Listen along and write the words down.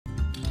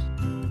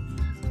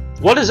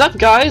What is up,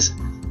 guys?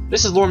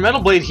 This is Lord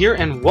Metalblade here,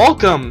 and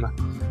welcome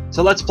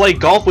to Let's Play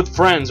Golf with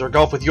Friends, or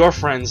Golf with Your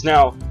Friends.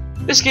 Now,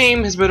 this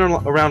game has been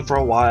around for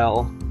a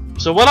while,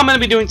 so what I'm going to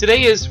be doing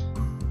today is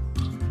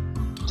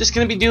just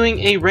going to be doing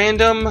a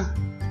random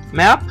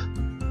map.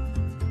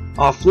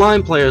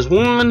 Offline players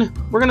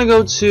 1. We're going to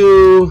go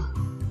to...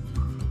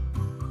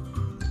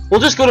 We'll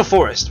just go to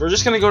Forest. We're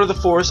just going to go to the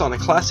Forest on a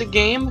classic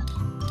game.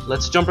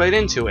 Let's jump right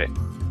into it.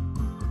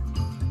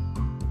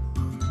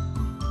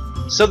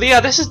 So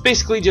yeah, this is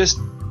basically just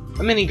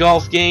a mini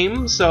golf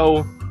game,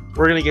 so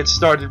we're gonna get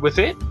started with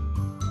it.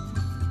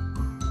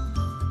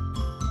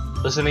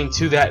 Listening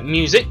to that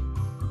music.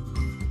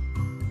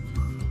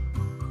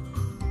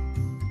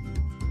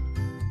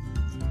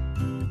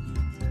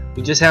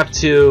 We just have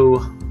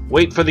to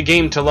wait for the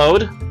game to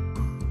load,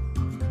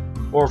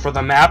 or for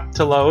the map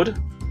to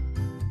load.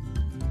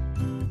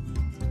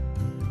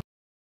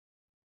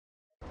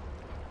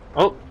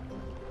 Oh.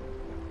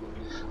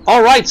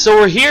 Alright, so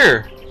we're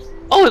here.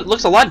 Oh, it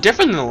looks a lot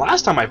different than the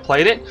last time I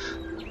played it.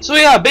 So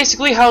yeah,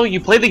 basically how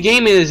you play the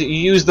game is you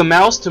use the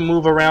mouse to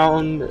move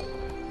around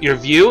your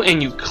view,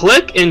 and you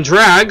click and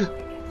drag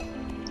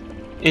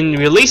and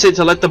release it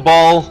to let the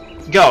ball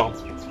go.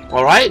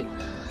 Alright?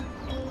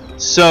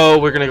 So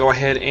we're gonna go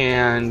ahead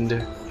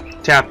and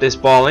tap this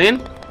ball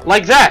in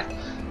like that.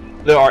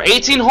 There are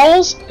 18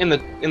 holes, and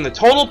the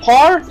total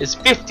par is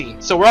 50.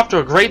 So we're off to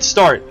a great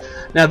start.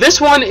 Now this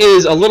one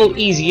is a little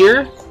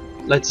easier.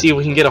 Let's see if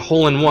we can get a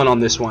hole-in-one on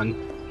this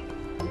one.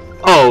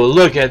 Oh,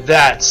 look at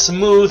that.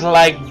 Smooth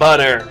like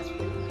butter.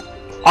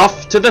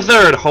 Off to the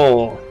third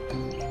hole.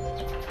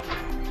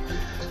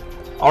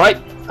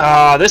 Alright,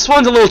 this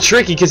one's a little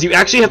tricky because you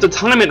actually have to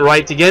time it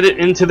right to get it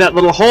into that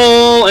little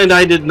hole, and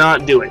I did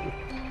not do it.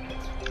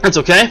 That's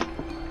okay.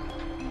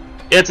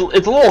 It's a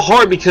little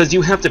hard because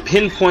you have to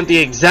pinpoint the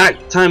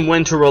exact time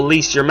when to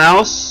release your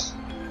mouse.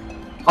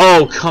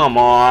 Oh, come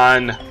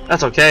on.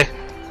 That's okay.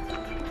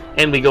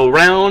 And we go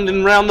round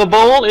and round the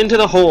bowl into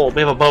the hole.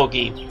 We have a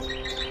bogey.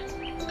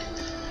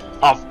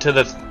 Off to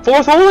the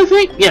fourth hole, I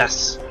think?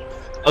 Yes.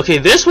 Okay,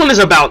 this one is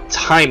about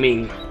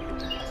timing.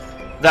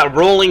 That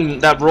rolling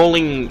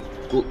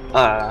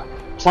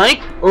plank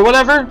or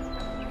whatever.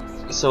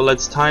 So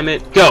let's time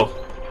it. Go.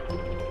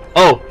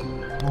 Oh,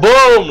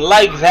 boom,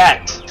 like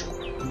that.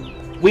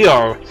 We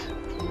are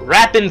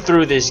rapping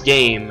through this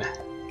game.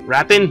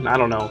 Rapping? I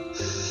don't know.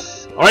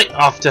 Alright,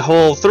 off to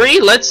hole 3.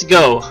 Let's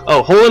go.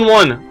 Oh,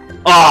 hole-in-one.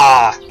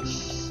 Ah,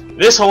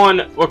 this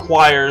one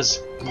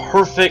requires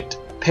perfect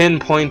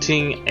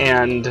pinpointing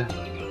and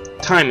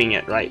timing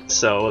it right.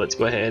 So let's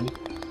go ahead.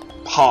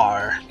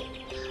 Par.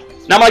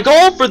 Now my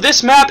goal for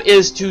this map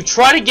is to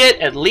try to get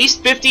at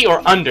least 50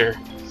 or under.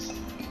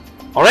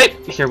 Alright,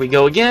 here we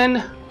go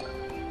again.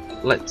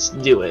 Let's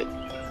do it.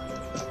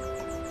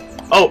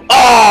 Oh,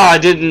 I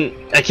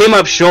I came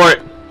up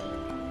short.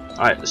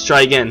 Alright, let's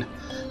try again.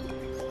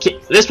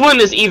 This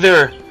one is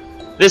either,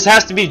 this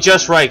has to be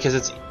just right because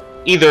it's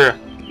either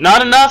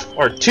not enough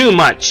or too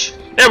much.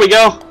 There we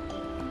go.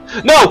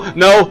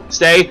 No,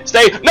 stay, no,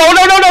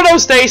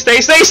 stay,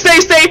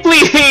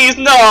 please,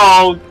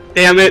 no,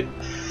 damn it.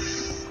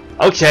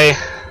 Okay,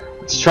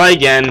 let's try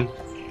again.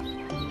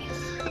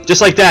 Just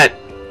like that.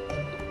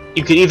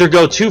 You could either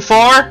go too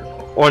far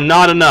or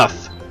not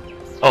enough.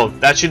 Oh,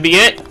 that should be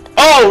it.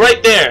 Oh,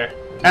 right there.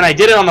 And I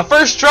did it on the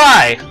first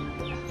try.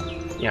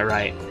 Yeah,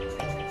 right.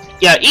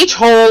 Yeah, each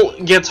hole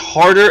gets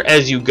harder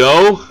as you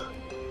go.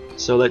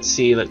 So let's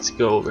see, let's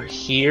go over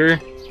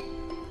here.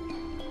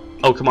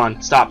 Oh, come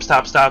on. Stop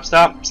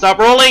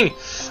rolling.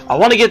 I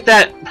want to get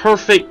that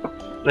perfect.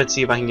 Let's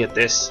see if I can get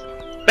this.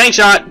 Bank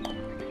shot.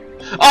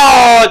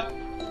 Oh!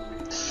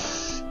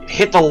 It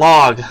hit the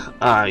log.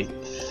 I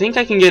think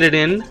I can get it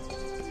in.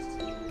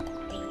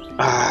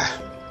 That's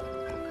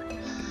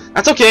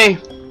okay.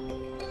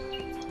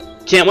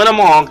 Can't win them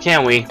all,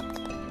 can we?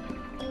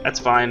 That's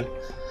fine.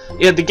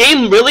 Yeah, the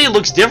game really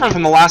looks different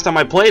from the last time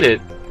I played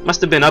it. Must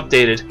have been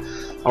updated.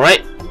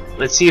 Alright.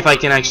 Let's see if I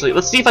can actually.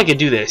 Let's see if I can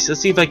do this.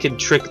 Let's see if I can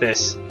trick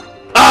this.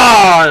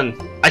 Ah!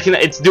 I can.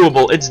 It's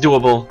doable. It's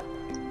doable.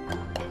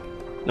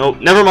 Nope.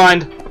 Never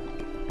mind.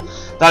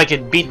 Thought I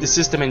could beat the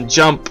system and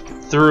jump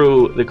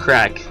through the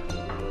crack.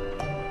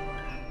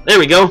 There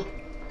we go.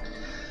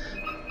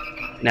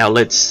 Now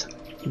let's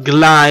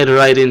glide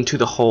right into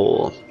the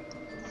hole.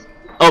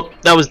 Oh,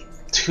 that was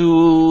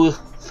too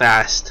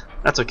fast.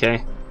 That's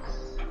okay.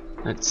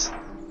 Let's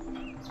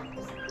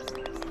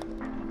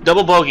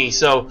double bogey.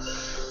 So.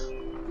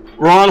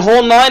 We're on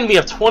hole 9, we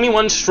have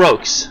 21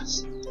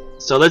 strokes.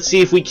 So let's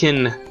see if we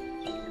can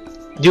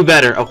do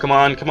better. Oh, come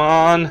on,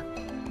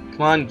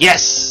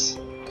 yes!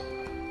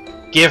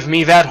 Give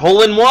me that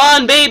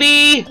hole-in-one,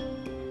 baby!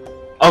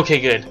 Okay,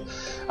 good.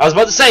 I was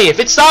about to say, if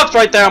it stops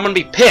right there, I'm gonna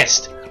be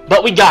pissed.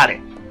 But we got it.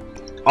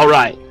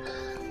 Alright.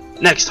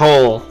 Next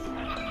hole.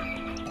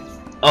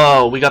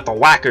 Oh, we got the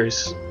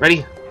whackers.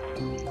 Ready?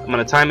 I'm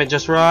gonna time it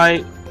just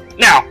right.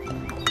 Now!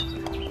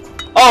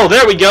 Oh,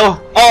 there we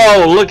go.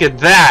 Oh, look at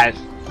that.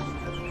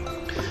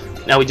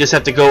 Now we just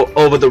have to go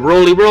over the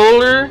rolly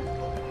roller,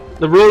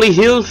 the rolly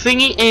hill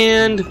thingy,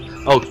 and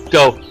Oh,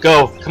 go,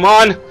 go. Come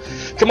on.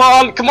 Come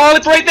on, come on.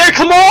 It's right there.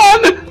 Come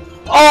on.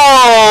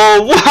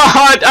 Oh,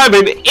 what? I'm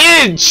an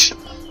inch.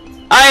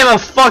 I am a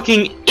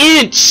fucking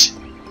inch.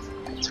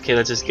 It's okay,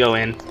 let's just go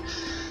in.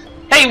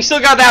 Hey, we still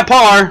got that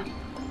par.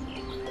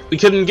 We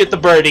couldn't get the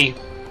birdie.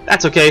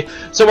 That's okay.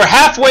 So we're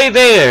halfway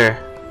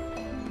there.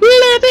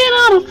 Living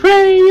on a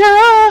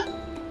prayer.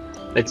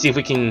 Let's see if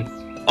we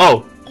can...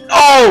 Oh.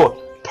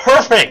 Oh!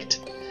 Perfect!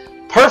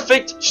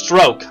 Perfect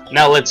stroke.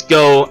 Now let's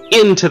go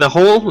into the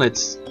hole.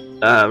 Let's...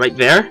 right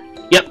there.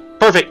 Yep,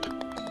 perfect.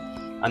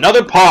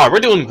 Another par. We're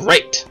doing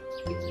great.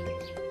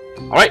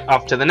 Alright,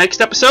 off to the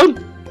next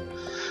episode.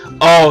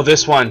 Oh,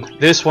 this one.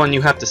 This one,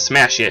 you have to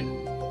smash it.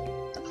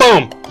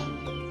 Boom!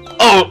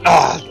 Oh,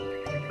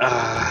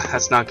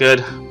 that's not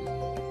good.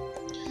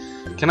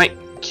 Can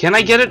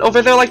I get it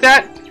over there like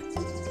that?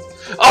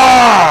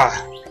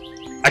 Ah!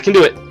 I can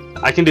do it.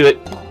 I can do it.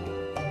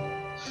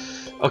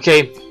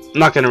 Okay, I'm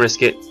not gonna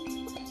risk it.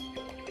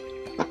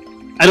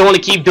 I don't want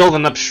to keep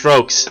building up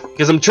strokes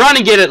because I'm trying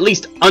to get at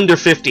least under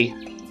 50.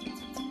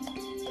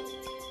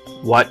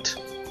 What?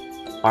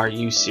 Are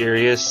you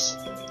serious?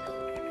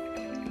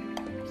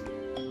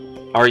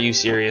 Are you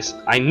serious?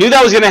 I knew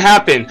that was gonna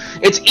happen.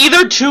 It's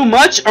either too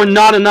much or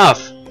not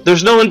enough.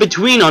 There's no in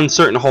between on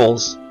certain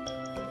holes.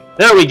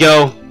 There we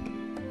go.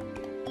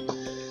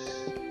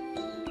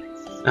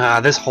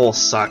 This hole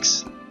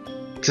sucks.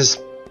 Because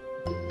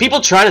people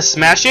try to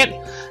smash it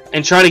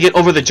and try to get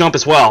over the jump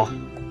as well.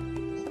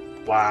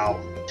 Wow.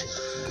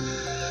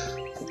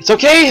 It's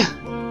okay.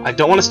 I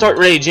don't want to start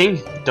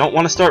raging. Don't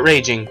want to start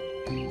raging.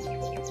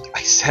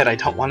 I said I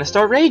don't want to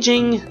start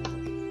raging.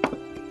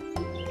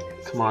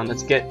 Come on,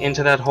 let's get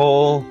into that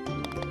hole.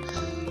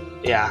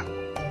 Yeah.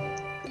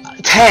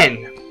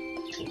 10!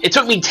 It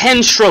took me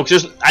 10 strokes.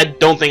 I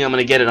don't think I'm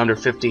going to get it under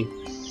 50.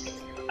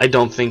 I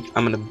don't think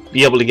I'm going to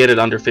be able to get it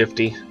under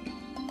 50.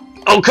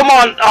 Oh, come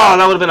on! Oh,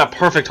 that would have been a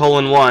perfect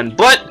hole-in-one.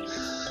 But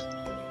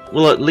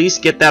we'll at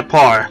least get that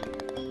par.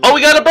 Oh,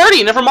 we got a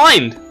birdie! Never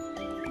mind!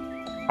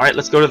 Alright,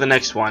 let's go to the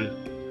next one.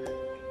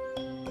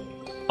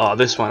 Oh,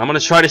 this one. I'm going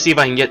to try to see if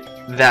I can get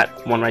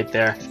that one right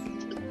there.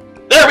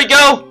 There we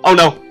go! Oh,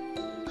 no.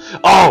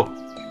 Oh!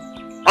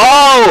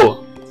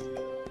 Oh!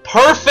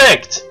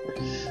 Perfect!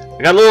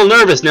 I got a little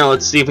nervous now.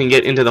 Let's see if we can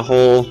get into the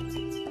hole.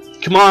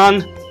 Come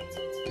on.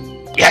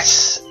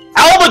 Yes!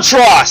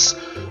 Albatross!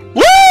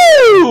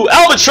 Woo!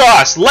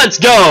 Albatross! Let's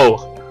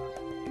go!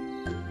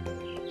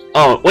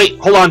 Oh, wait.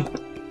 Hold on.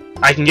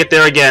 I can get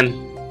there again.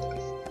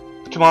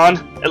 Come on.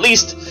 At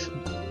least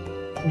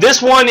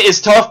this one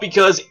is tough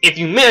because if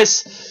you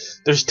miss,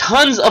 there's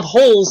tons of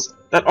holes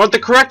that aren't the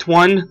correct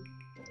one.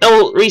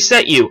 They'll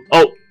reset you.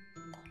 Oh.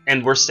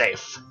 And we're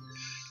safe.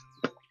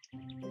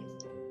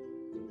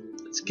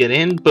 Let's get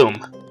in. Boom.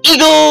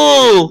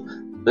 Eagle!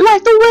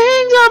 Like the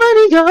wings of an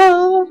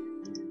eagle.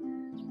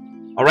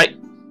 Alright.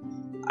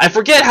 I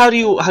forget how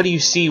do you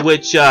see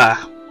which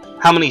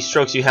how many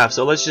strokes you have,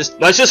 so let's just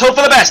hope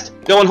for the best.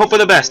 Go and hope for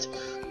the best.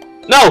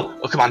 No!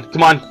 Oh, come on,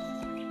 come on.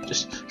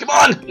 Just come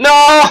on! No!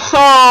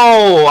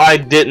 I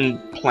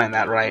didn't plan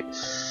that right.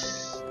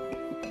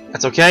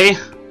 That's okay.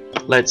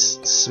 Let's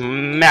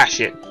smash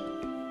it.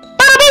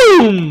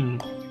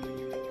 Boom!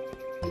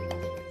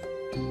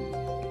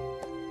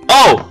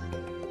 Oh!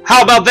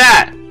 How about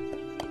that?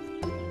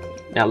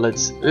 Now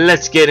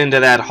let's get into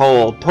that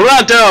hole.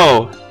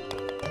 Pronto!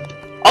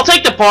 I'll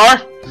take the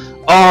par.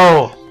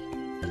 Oh.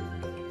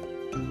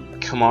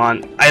 Come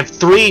on. I have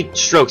 3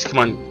 strokes. Come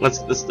on.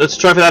 Let's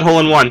try for that hole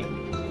in one.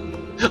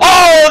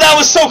 Oh, that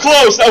was so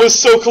close. That was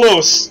so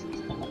close.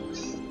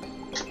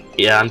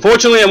 Yeah,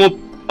 unfortunately I won't.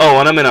 Oh,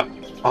 and I'm in a.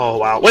 Oh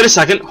wow. Wait a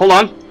second. Hold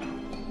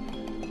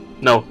on.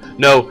 No.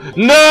 No.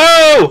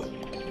 No!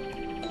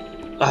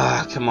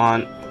 Ah, come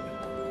on.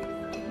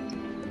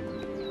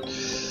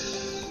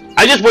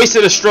 I just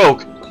wasted a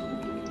stroke.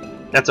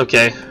 That's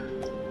okay.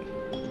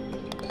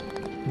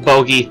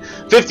 Bogey.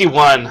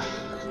 51.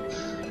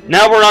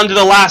 Now we're on to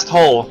the last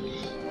hole.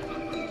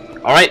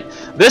 Alright.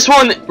 This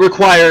one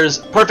requires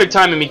perfect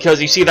timing because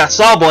you see that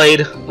saw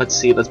blade. Let's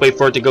see. Let's wait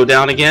for it to go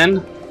down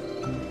again.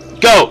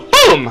 Go!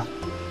 Boom!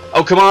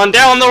 Oh, come on.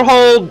 Down the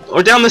hole.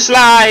 Or down the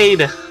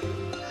slide.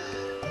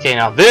 Okay,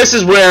 now this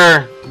is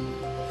where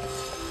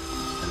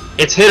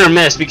it's hit or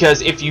miss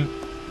because if you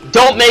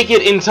don't make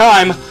it in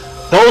time,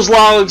 those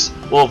logs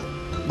will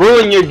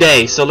ruin your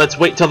day. So let's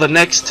wait till the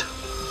next.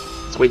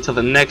 Let's wait till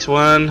the next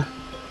one.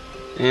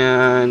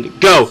 And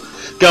go.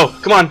 Go.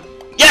 Come on.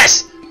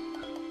 Yes!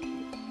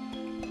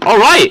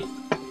 Alright.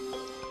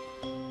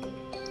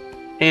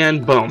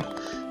 And boom.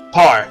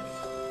 Par.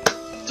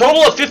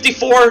 Total of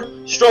 54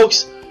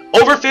 strokes.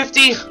 Over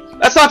 50.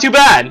 That's not too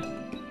bad.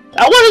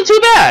 That wasn't too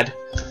bad.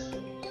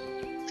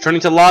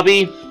 Returning to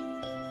lobby.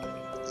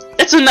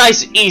 It's a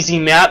nice, easy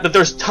map, but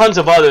there's tons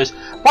of others.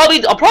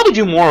 I'll probably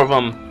do more of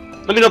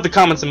them. Let me know in the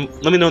comments.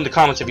 Let me know in the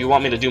comments if you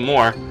want me to do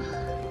more.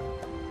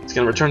 It's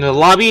gonna return to the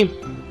lobby.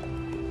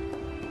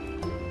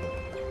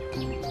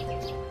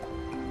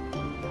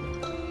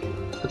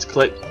 Let's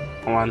click.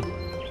 Hold on.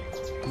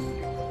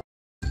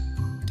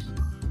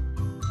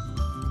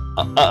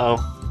 Uh-oh.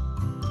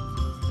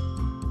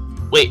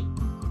 Wait.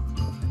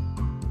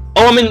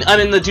 Oh, I'm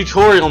in the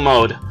tutorial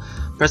mode.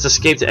 Press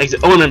escape to exit.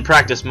 Oh, I'm in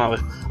practice mode.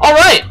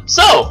 Alright,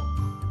 so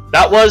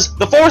that was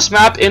the forest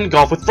map in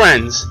Golf with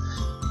Friends.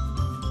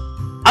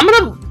 I'm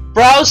gonna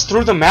browse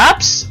through the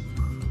maps,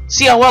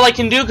 see how well I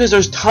can do, because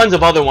there's tons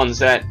of other ones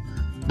that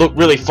look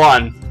really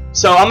fun.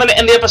 So I'm gonna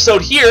end the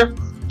episode here.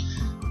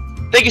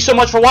 Thank you so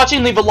much for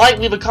watching. Leave a like,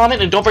 leave a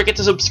comment, and don't forget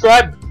to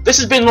subscribe. This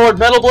has been Lord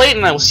Metalblade,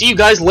 and I will see you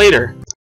guys later.